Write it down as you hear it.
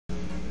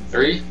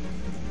3,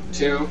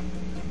 2,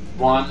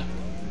 1,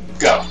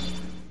 go.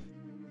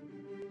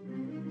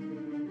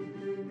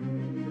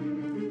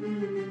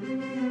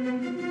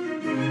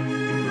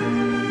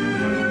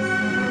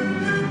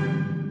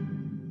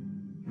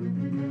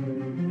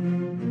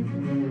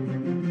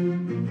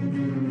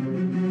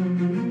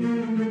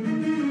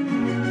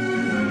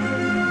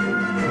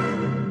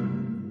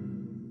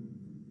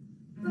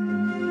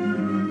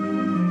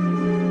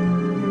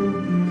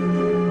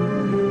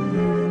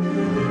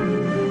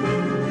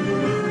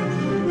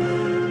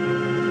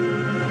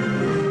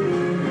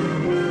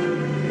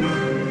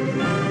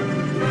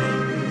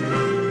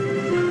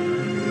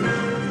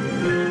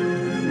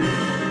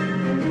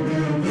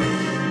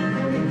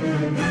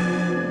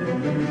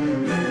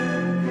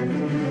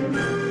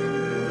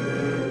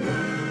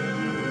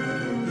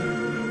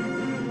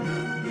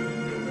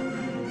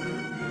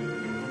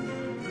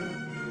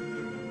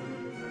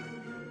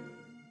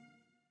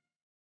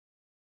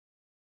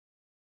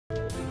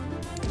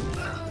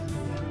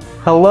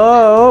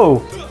 Hello!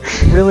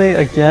 Really?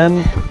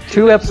 Again?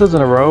 2 episodes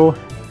in a row?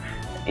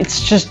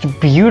 It's just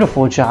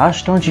beautiful,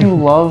 Josh. Don't you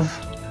love...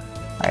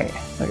 Alright,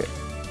 Okay.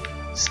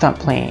 stunt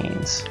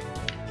planes.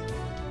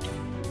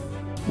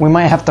 We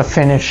might have to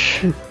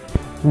finish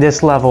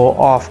this level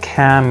off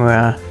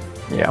camera.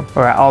 Yeah.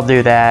 Or I'll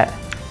do that.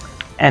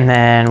 And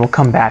then we'll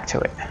come back to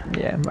it.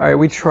 Yeah. Alright,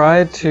 we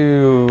tried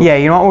to... Yeah,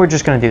 you know what? We're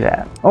just gonna do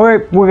that.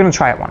 Or we're gonna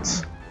try it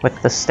once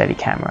with the steady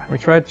camera. We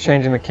tried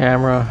changing the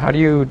camera. How do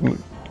you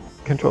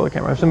control the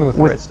camera? I'm assuming with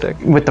the right stick.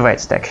 With the right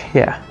stick,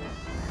 yeah.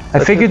 I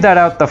figured that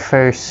out the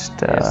first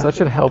Yeah, so that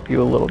should help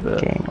you a little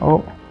bit. game.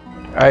 Oh.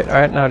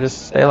 Alright, now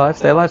just stay alive,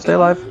 stay alive, stay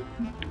alive.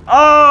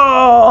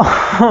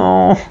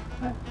 Oh!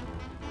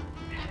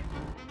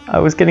 I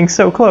was getting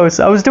so close.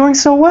 I was doing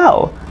so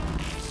well.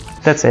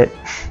 That's it.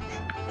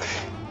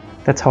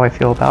 That's how I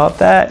feel about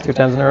that. 2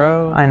 times in a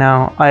row. I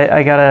know.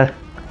 I gotta...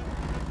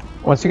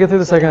 Once you get through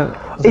the second...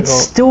 It's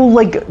still,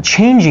 like,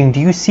 changing. Do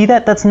you see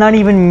that? That's not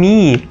even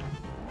me.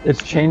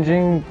 It's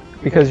changing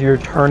because you're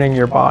turning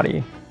your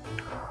body.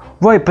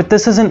 Right, but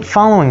this isn't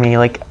following me.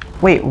 Like,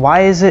 wait,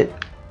 why is it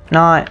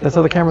not... That's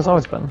how the camera's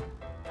always been.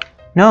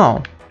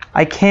 No.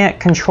 I can't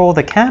control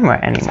the camera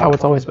anymore. That's how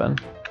it's always been.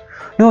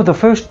 No,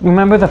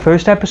 remember the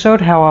first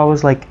episode? How I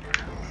was, like,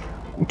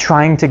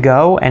 trying to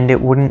go and it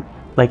wouldn't,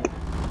 like...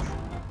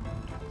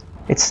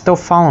 It's still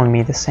following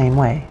me the same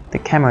way. The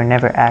camera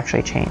never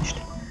actually changed.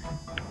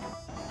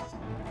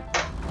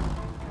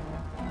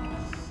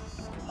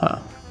 Huh.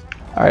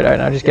 Alright,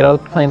 now just get out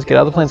of the planes, get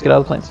out of the planes, get out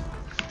of the planes.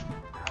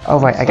 Oh,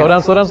 right, I Slow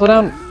got down, slow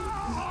down.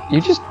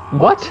 You just...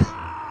 What?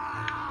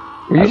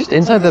 Were you just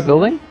inside that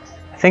building?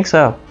 I think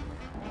so.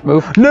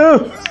 Move.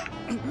 No!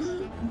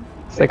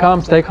 Stay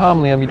calm,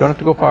 Liam. You don't have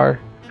to go far.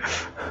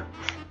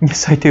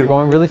 Yes, I do. You're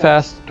going really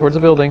fast towards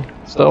the building.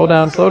 Slow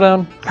down, slow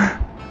down.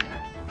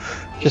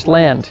 Just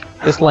land.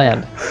 Just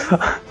land.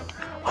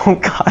 Oh,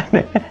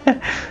 God.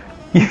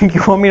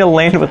 You want me to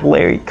land with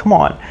Larry? Come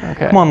on.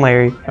 Okay. Come on,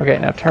 Larry. Okay,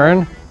 now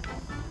turn.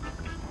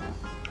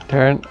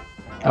 Turn.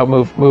 Oh,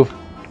 move.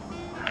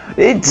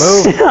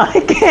 It's... Move. I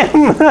can't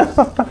move.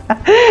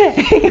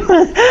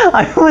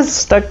 I was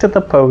stuck to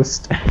the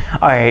post.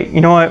 Alright, you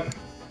know what?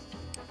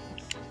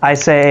 I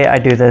say I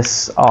do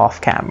this off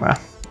camera.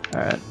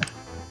 Alright.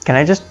 Can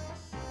I just...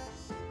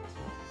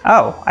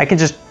 Oh, I can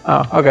just...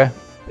 Oh, okay.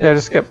 Yeah,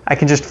 just skip. I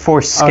can just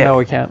force skip. Oh, no,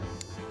 we can't.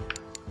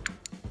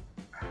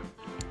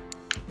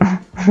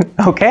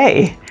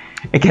 Okay.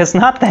 I guess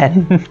not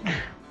then.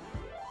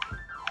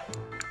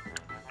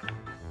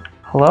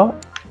 Hello?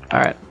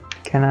 Alright.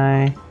 Can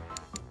I...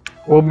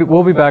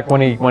 We'll be back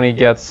when he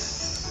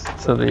gets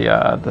to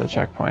the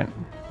checkpoint.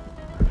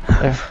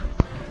 There.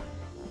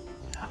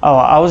 Oh,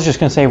 I was just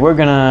gonna say we're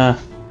gonna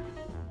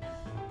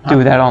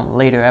do that on a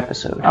later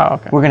episode. Oh,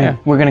 okay.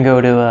 We're gonna go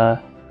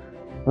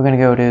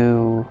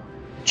to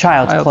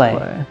Child's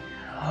Play.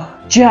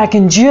 Jack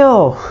and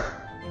Jill.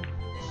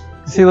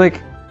 See,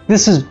 like,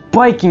 this is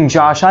biking,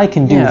 Josh. I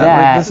can do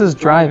that. Like, this is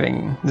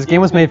driving. This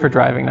game was made for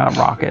driving, not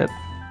rocket.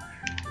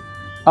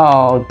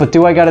 Oh, but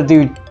do I gotta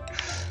do?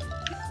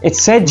 It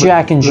said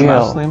Jack and The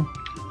mouse, Jill.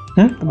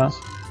 Liam? The mouse.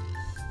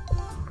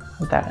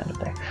 Put that end up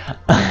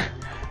there.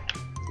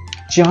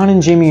 John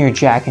and Jimmy or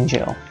Jack and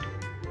Jill?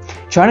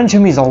 John and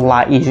Jimmy is a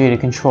lot easier to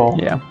control.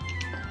 Yeah.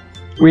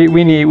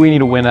 We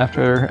need a win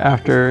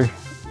after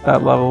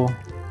that level.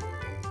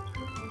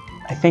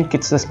 I think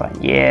it's this button.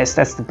 Yes,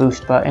 that's the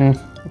boost button.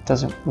 It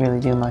doesn't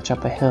really do much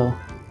up a hill.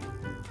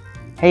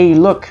 Hey,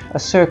 look, a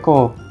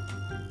circle.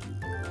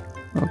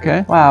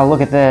 Okay. Wow,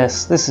 look at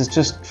this. This is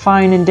just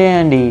fine and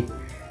dandy.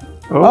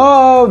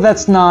 Oh, Oh,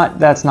 that's not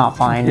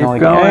fine. Keep No,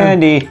 going.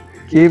 dandy.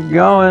 keep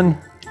going.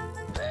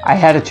 I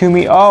had a 2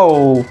 me.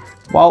 Oh,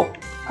 well,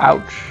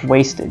 Ouch.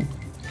 wasted. This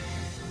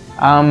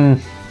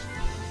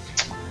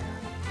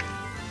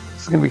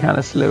is gonna be kind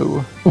of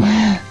slow.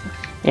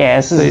 Yeah,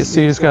 this is. So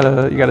you just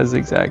gotta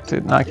zigzag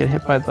to not get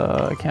hit by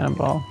the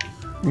cannonball.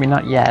 I mean,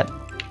 not yet.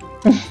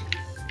 It's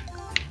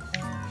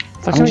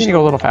actually need to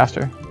go a little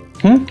faster.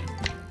 I'm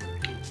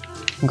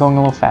going a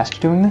little faster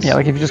doing this? Yeah,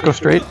 like if you just go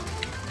straight,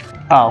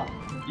 Oh.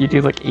 You do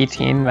like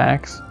 18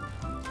 max.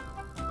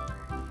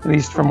 At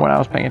least from when I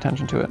was paying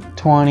attention to it.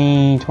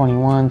 20,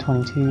 21,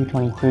 22,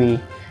 23.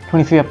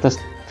 23 up this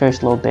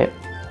first little bit.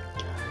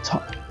 So,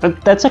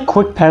 that's a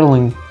quick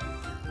pedaling.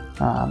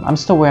 I'm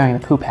still wearing the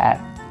poop hat.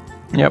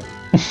 Yep.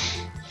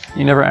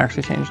 You never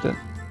actually changed it.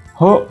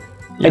 Oh,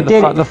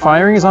 Yeah, the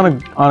firing is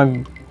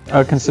on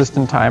a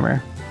consistent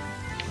timer.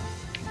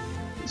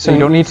 So you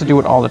don't need to do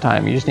it all the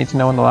time. You just need to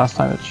know when the last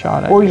time it's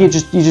shot at. Or you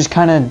just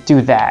kind of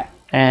do that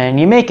and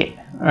you make it.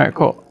 All right,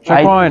 cool.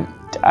 Checkpoint.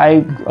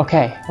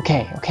 Okay.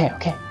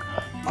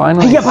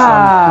 Finally,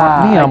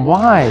 Liam,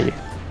 why?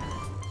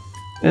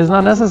 It is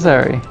not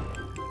necessary.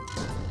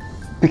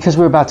 Because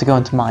we're about to go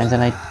into mines,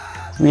 and I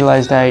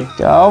realized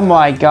oh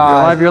my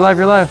god. You're alive.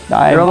 You're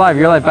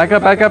alive. Back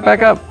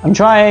up. I'm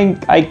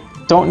trying. I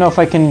don't know if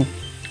I can.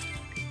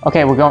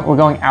 Okay, we're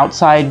going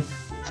outside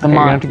the You're mine.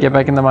 gonna have to get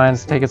back in the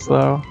mines. Take it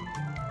slow.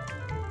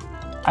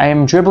 I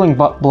am dribbling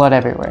blood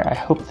everywhere. I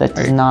hope that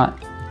does not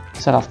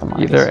set off the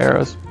mines. There are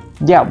arrows.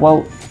 Yeah,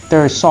 well,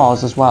 there are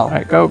saws as well. All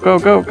right, go.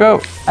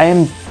 I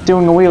am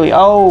doing a wheelie.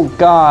 Oh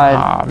god.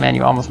 Ah, man,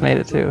 you almost made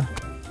it too.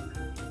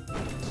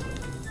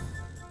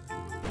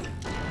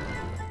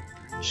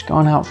 Just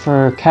going out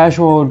for a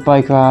casual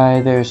bike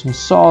ride. There's some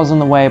saws in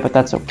the way, but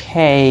that's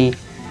okay.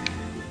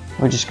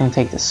 We're just gonna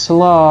take this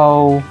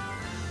slow.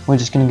 We're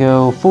just gonna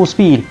go full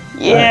speed.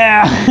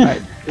 Yeah! All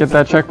right, get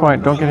that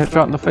checkpoint. Don't get hit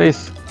shot in the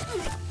face.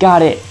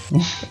 Got it.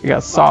 You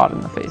got sawed in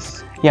the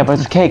face. Yeah, but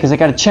it's okay because I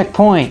got a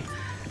checkpoint.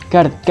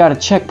 Got a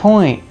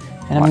checkpoint,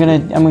 and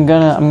I'm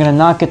gonna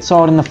not get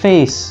sawed in the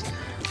face.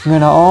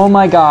 Oh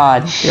my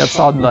god. You got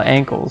sawed in the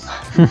ankles.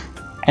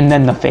 And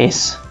then the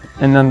face.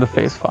 And then the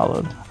face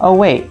followed. Oh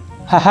wait.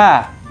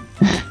 Haha.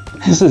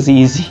 This is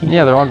easy.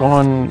 Yeah, they're all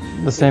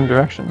going the same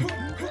direction.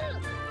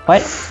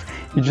 What?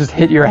 You just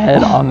hit your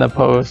head on the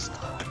post.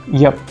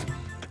 Yep.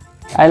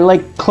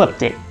 I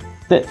clipped it.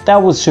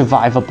 That was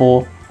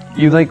survivable.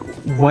 You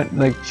went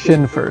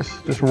chin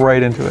first, just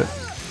right into it.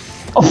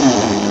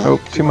 Oh,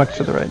 too much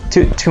to the right.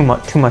 Too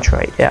much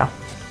right. Yeah.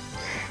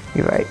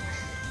 You're right.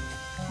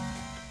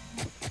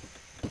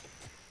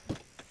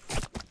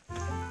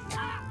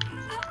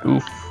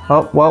 Oof.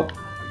 Oh well.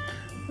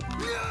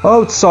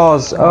 Oh, it's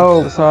saws.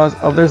 Oh, the saws.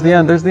 Oh, there's the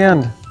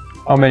end.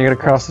 Oh man, you gotta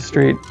cross the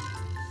street.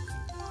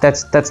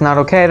 That's not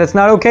okay. That's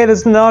not okay.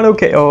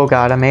 Oh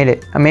god, I made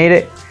it. Made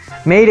it.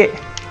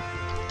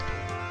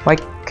 Why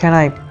can't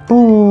I?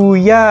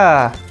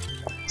 Booyah!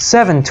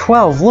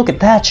 712. Look at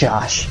that,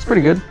 Josh. It's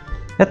pretty good.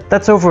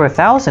 That's over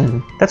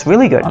 1,000. That's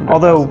really good.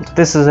 Although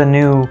this is a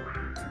new.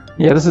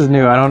 Yeah, this is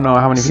new. I don't know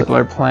how many people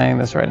are playing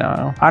this right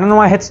now. I don't know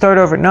why I hit start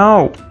over.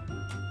 No.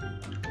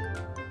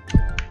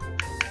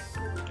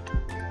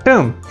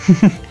 Boom.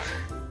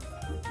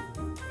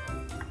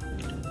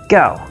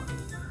 Go.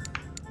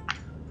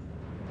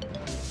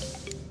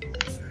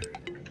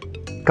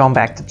 Going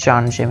back to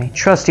John and Jimmy.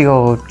 Trusty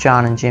old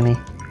John and Jimmy.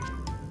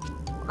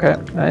 Okay,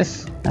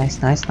 nice.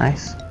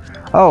 Nice.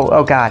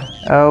 Oh god.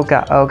 Oh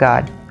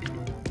god.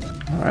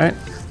 All right.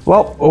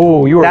 Well,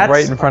 oh, you were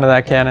right in front of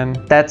that cannon.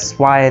 That's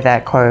why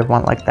that car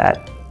went like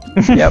that.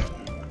 Yep.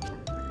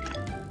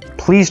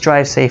 Please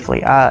drive safely.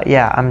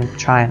 Yeah, I'm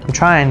trying.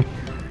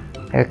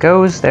 There it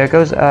goes.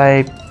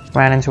 I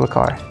ran into a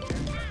car.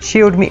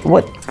 Shield me.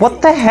 What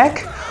the heck?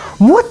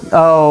 What?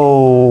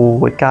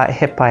 Oh, it got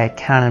hit by a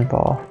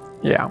cannonball.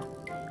 Yeah.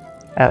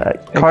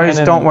 Cars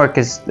don't work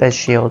as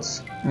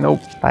shields.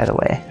 Nope. By the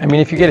way. I mean,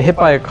 if you get hit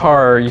by a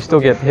car, you still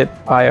get hit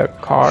by a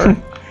car.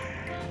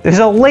 There's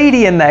a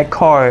lady in that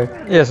car.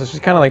 Yeah, so she's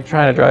kind of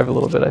trying to drive a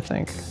little bit, I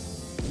think.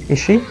 Is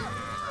she?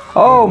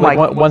 Oh my.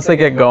 Once they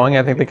get going,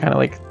 I think they kind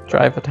of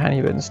drive a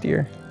tiny bit and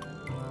steer.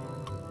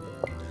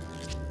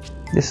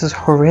 This is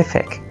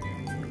horrific.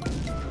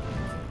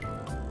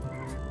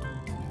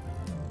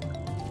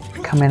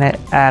 Come in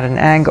at an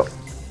angle.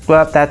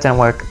 Well, that didn't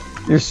work.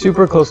 You're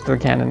super close to the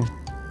cannon.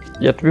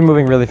 You have to be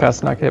moving really fast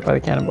to not get hit by the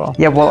cannonball.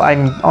 Yeah, well,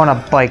 I'm on a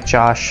bike,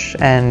 Josh,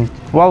 and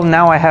well,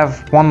 now I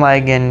have one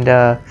leg and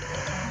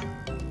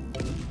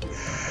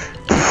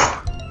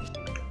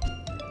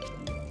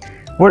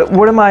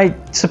what am I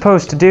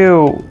supposed to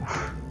do?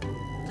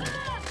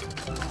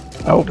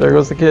 Oh, there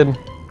goes the kid.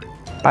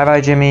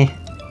 Bye, Jimmy.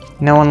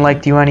 No one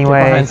liked you anyway.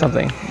 Get behind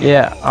something.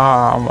 Yeah,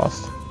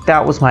 almost.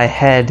 That was my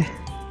head.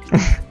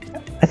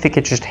 I think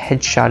it just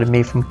headshotted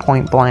me from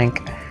point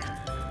blank.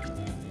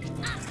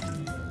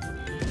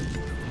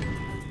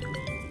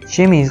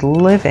 Jimmy's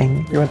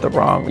living. You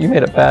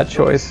made a bad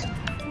choice.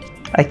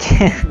 I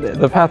can't.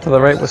 The path to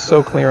the right was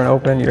so clear and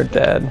open, you're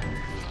dead.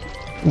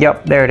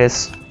 Yep, there it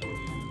is.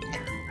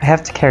 I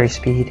have to carry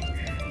speed.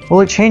 Well,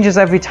 it changes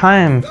every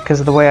time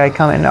because of the way I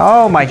come in.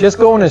 Oh my. Just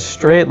go in a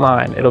straight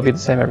line. It'll be the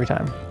same every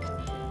time.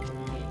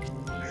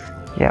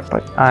 Yeah,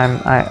 but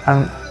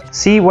I'm.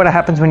 See what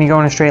happens when you go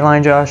in a straight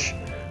line, Josh?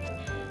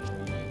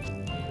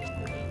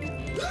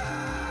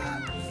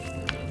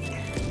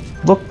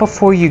 Look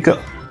before you go.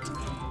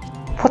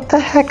 What the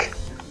heck?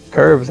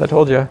 Curbs, I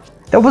told you.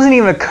 That wasn't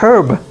even a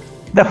curb.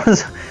 That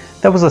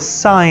was a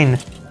sign.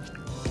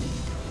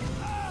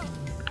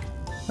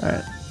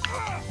 Alright.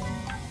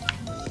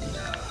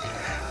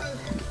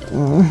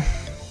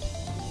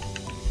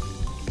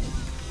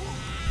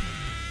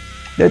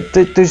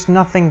 There's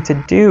nothing to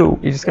do.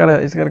 You just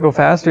gotta go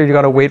faster. You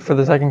gotta wait for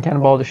the second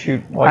cannonball to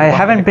shoot. while I you're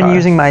behind haven't the been car.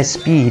 using my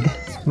speed.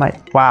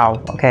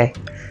 Wow. Okay.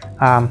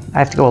 I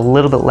have to go a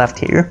little bit left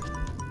here.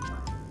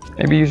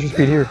 Maybe use your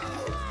speed here.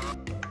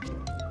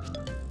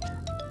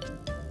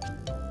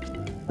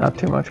 Not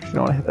too much because you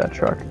don't want to hit that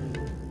truck.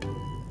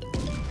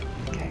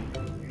 Okay.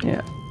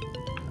 Yeah.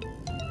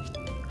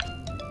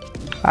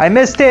 I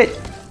missed it,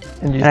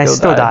 And you and I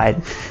still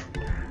died.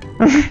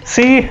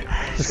 See?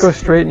 Just go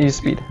straight and use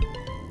speed.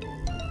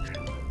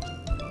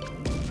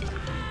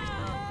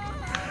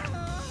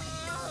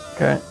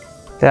 Okay.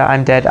 Yeah,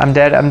 I'm dead. I'm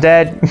dead. I'm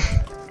dead.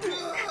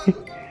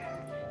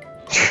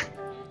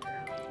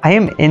 I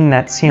am in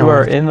that ceiling. You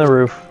are in the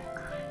roof.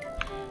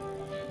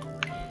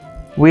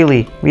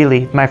 Wheelie,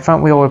 wheelie. My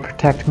front wheel will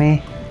protect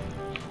me.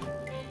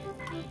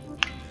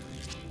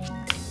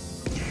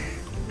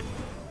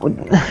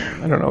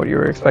 I don't know what you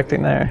were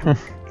expecting there.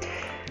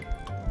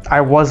 I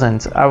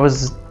wasn't. I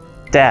was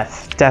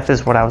death. Death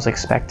is what I was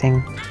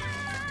expecting.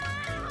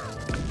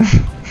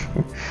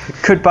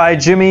 Goodbye,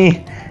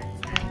 Jimmy.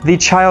 The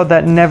child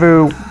that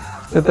never...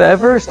 Did they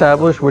ever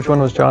establish which one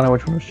was John and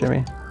which one was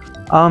Jimmy?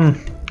 I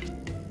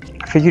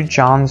figured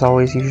John's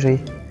always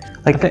usually...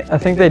 Like, I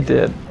think they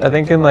did. I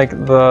think in like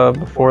the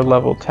before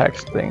level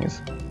text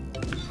things.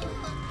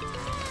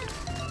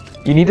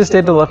 You need to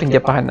stay to the left and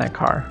get behind that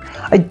car.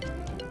 I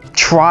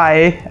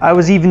try. I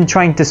was even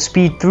trying to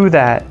speed through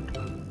that.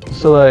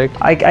 So like...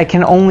 I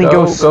can only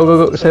Go. Stay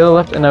to the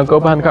left and now go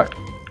behind the car.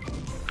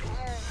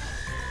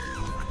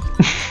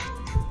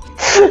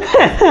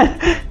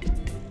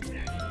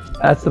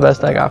 That's the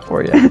best I got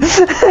for you.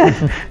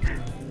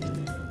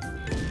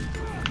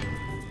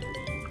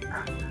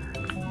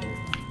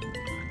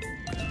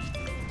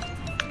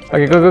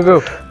 Okay,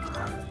 go.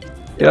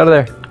 Get out of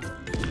there.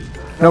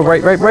 No,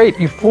 right,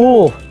 you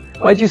fool!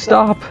 Why'd you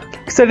stop?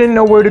 Because I didn't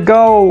know where to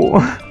go.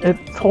 It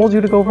told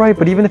you to go right,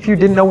 but even if you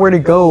didn't know where to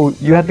go,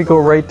 you had to go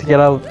right to get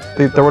out.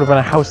 There would have been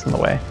a house in the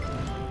way.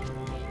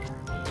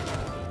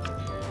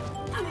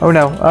 Oh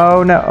no,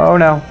 oh no, oh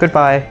no.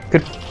 Goodbye.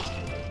 Good.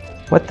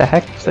 What the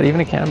heck? Is that even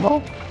a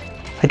cannonball?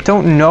 I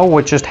don't know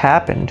what just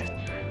happened.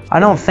 I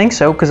don't think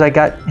so, because I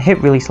got hit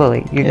really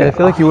slowly. Yeah, I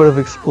feel like you would have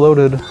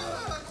exploded.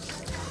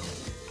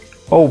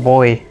 Oh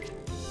boy.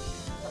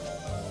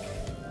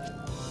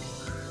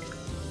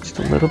 Just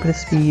a little bit of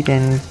speed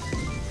and...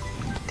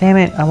 Damn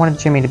it, I wanted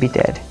Jimmy to be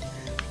dead.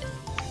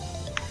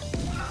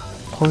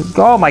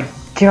 Oh my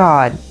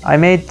god, I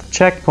made the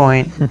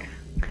checkpoint.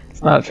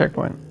 It's not a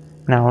checkpoint.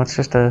 No, it's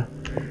just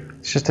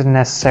a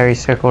necessary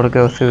circle to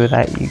go through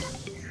that you...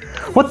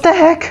 What the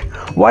heck?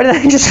 Why did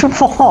I just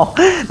fall?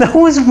 That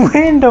was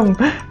random.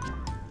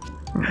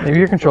 Maybe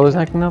your controller's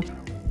acting up?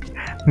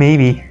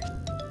 Maybe.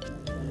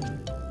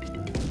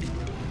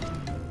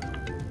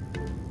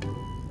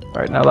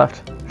 Alright, now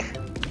left.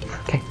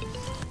 Okay.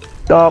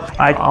 Oh,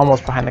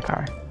 Almost behind the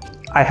car.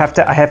 I have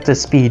to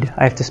speed.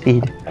 I have to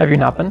speed. Have you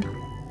not been?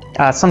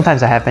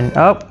 Sometimes I have been.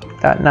 Oh,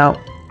 no.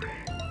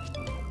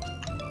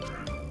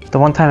 The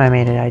one time I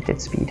made it, I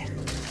did speed.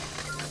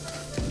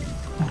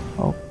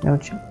 Oh, no.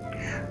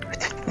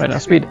 Right, now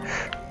speed.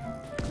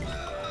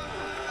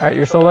 Alright,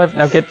 you're still alive.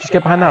 Now just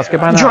get behind the house. Get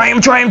behind the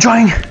house. I'm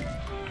trying.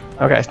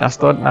 Okay,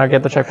 so now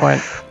get the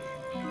checkpoint.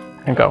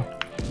 And go.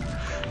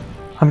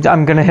 I'm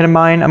gonna hit a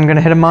mine. I'm gonna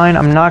hit a mine.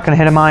 I'm not gonna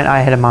hit a mine.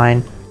 I hit a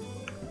mine.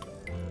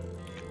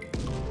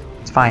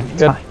 It's fine.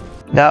 It's Good. fine.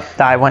 Nope,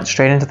 I went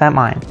straight into that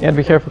mine. Yeah,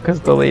 be careful because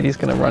the lady's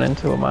gonna run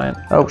into a mine.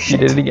 Oh She shit.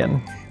 did it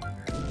again.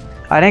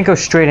 I didn't go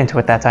straight into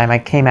it that time. I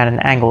came at an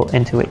angle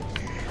into it.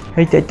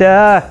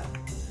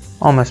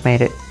 Almost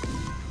made it.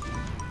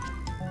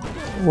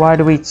 Why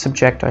do we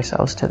subject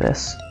ourselves to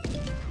this?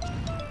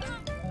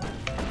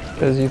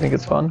 Because you think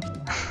it's fun?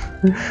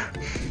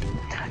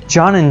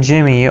 John and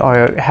Jimmy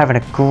are having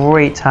a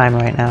great time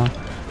right now.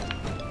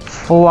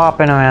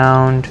 Flopping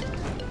around.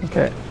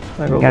 Okay.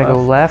 Now You gotta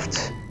go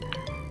left.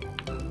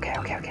 Okay.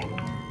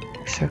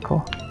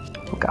 Circle.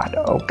 Oh god,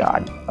 oh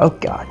god, oh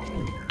god.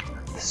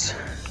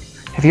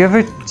 Have you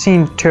ever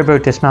seen Turbo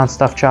Dismount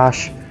stuff,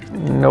 Josh?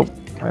 Nope.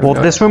 Well,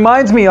 this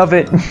reminds me of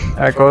it.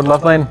 Alright, go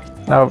left lane.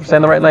 Now stay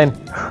in the right lane.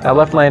 Now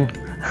left lane.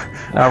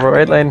 Now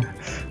right lane.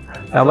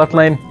 Now left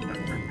lane.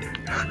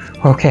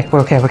 We're okay.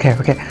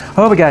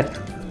 Oh my god.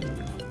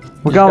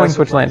 We're You just going. gotta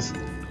switch lanes.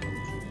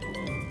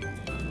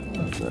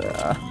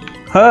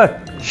 Huh.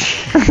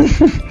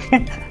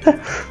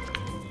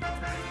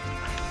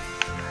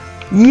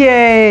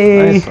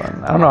 Yay! Nice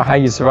one. I don't know how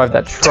you survived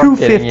that truck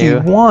hitting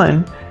you.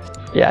 251.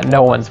 Yeah,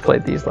 no one's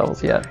played these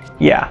levels yet.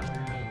 Yeah.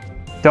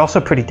 They're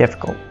also pretty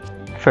difficult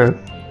for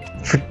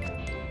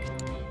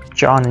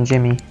John and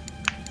Jimmy.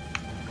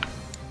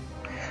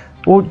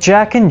 Well,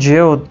 Jack and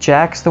Jill,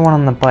 Jack's the one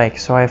on the bike,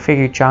 so I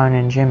figured John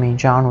and Jimmy,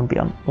 John would be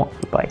on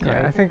the bike,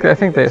 Yeah, right? I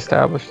think they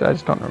established it. I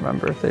just don't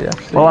remember if they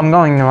actually... Well, I'm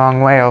going the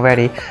wrong way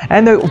already.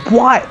 And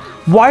why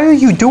are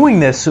you doing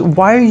this?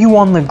 Why are you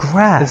on the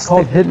grass? It's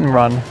called hit and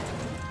run.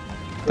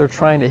 They're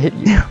trying to hit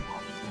you.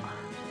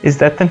 Is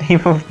that the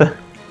name of the...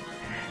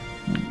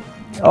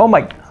 Oh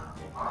my.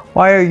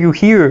 Why are you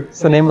here?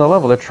 It's the name of the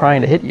level. They're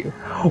trying to hit you.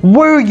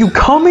 Where are you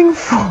coming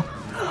from?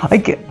 I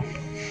get.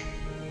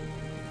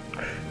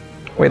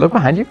 Wait, look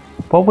behind you.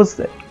 What was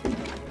that?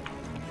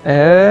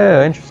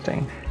 Oh,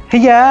 interesting.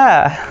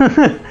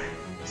 Yeah.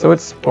 So it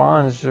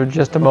spawns for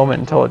just a moment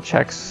until it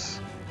checks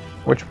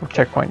which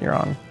checkpoint you're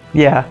on.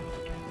 Yeah.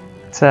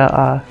 It's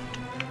I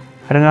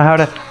don't know how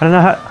to. I don't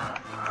know how.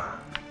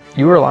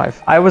 You were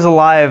alive. I was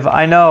alive.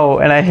 I know,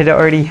 and I had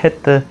already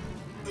hit the.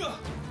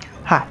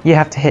 Ha! You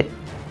have to hit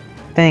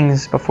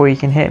things before you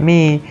can hit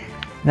me.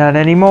 Not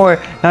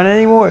anymore. Not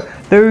anymore.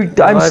 There.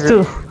 I'm alive,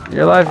 still.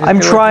 You're alive. Just I'm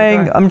get away from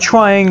trying. the I'm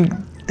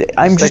trying.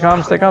 I'm Stay just.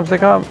 calm. Stay calm. Stay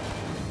calm.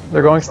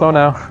 They're going slow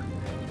now.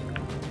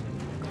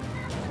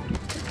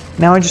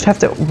 Now I just have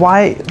to.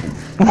 Why?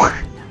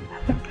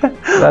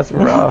 That's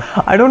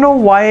rough. I don't know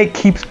why it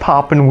keeps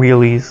popping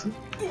wheelies.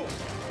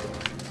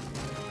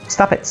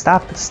 Stop it.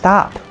 Stop.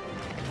 Stop.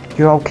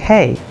 You're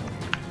okay.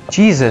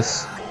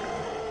 Jesus.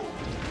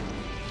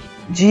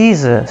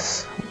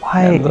 Jesus.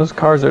 Why? Man, those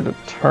cars are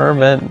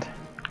determined.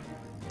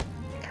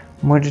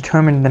 More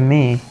determined than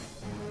me.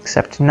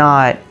 Except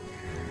not.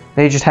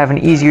 They just have an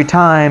easier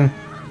time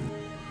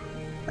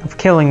of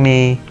killing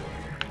me.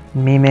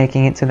 Me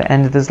making it to the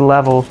end of this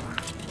level.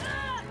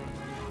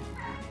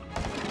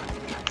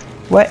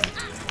 What?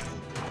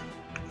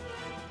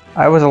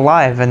 I was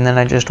alive and then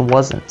I just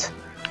wasn't.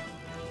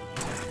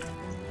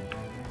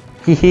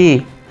 Hee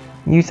hee.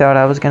 You thought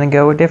I was gonna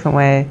go a different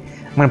way.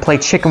 I'm gonna play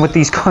chicken with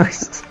these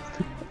cars.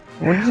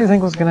 What did you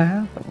think was gonna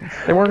happen?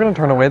 They weren't gonna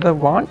turn away. They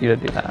want you to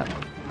do that.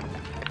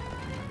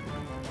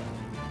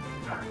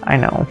 I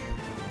know.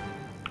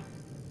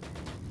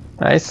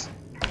 Nice.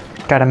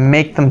 Gotta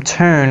make them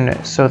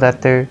turn so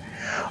that they're...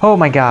 Oh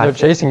my They're god.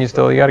 chasing you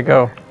still. You gotta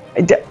go.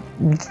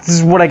 This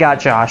is what I got,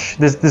 Josh.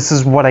 This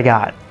is what I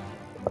got.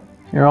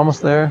 You're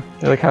almost there.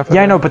 You're like halfway.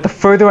 Yeah, I there. know, but the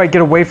further I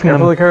get away from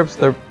Careful them... of the curbs.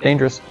 They're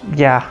dangerous.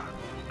 Yeah.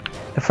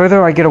 The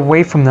further I get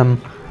away from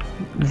them,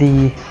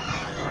 the...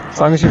 As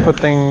long as you put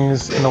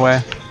things in the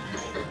way.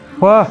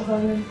 Whoa!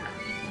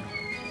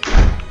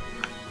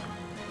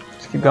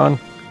 Just keep going.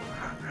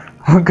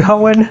 We're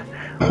going.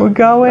 We're You're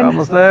going.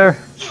 almost there.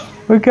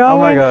 We're going. Oh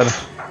my god.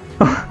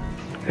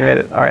 You made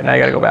it. Alright, now you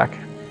gotta go back.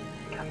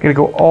 Gotta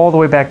go all the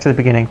way back to the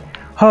beginning.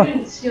 Huh. You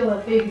didn't steal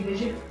that baby, did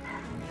you?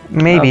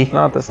 Maybe.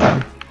 Not this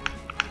time.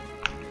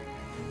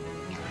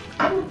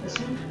 I want this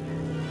one.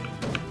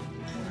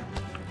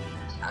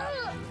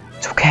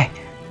 It's okay.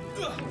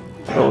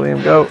 Go,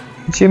 Liam, go.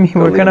 Jimmy,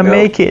 we're Liam, gonna go.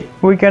 make it.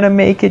 We're gonna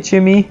make it,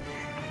 Jimmy.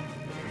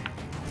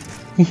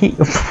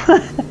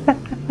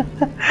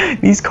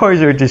 These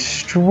cars are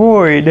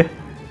destroyed.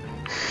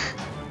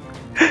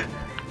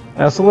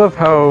 I also love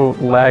how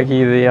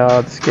laggy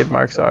the skid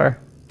marks are.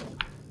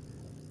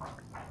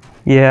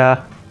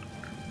 Yeah.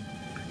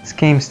 This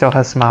game still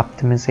has some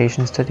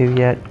optimizations to do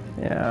yet.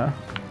 Yeah.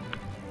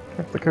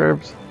 Check the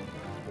curbs.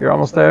 You're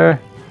almost there.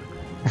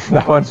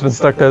 That one's been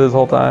stuck there this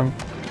whole time.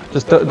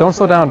 Just don't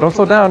slow down. Don't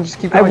slow down. Just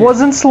keep I going.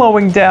 wasn't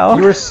slowing down.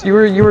 You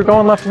were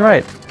going left and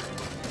right.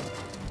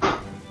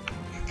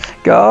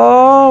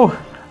 Go!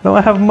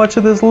 Don't have much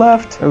of this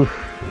left. Oof.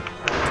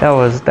 That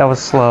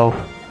was slow.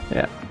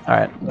 Yeah. All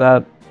right.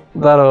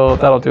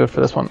 That'll do it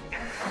for this one.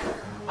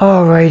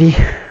 Alrighty.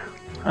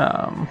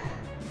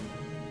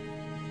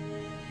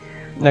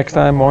 Next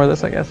time, more of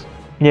this, I guess.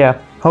 Yeah.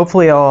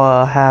 Hopefully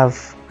I'll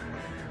have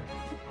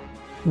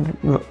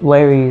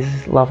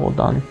Larry's level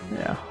done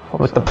Yeah.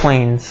 with the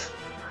planes.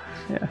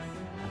 Yeah.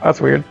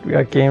 That's weird. We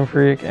got Game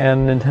Freak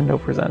and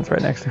Nintendo Presents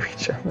right next to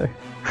each other.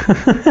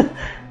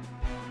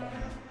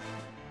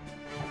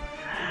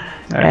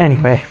 All right.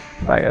 Anyway,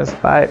 Bye, guys.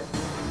 bye.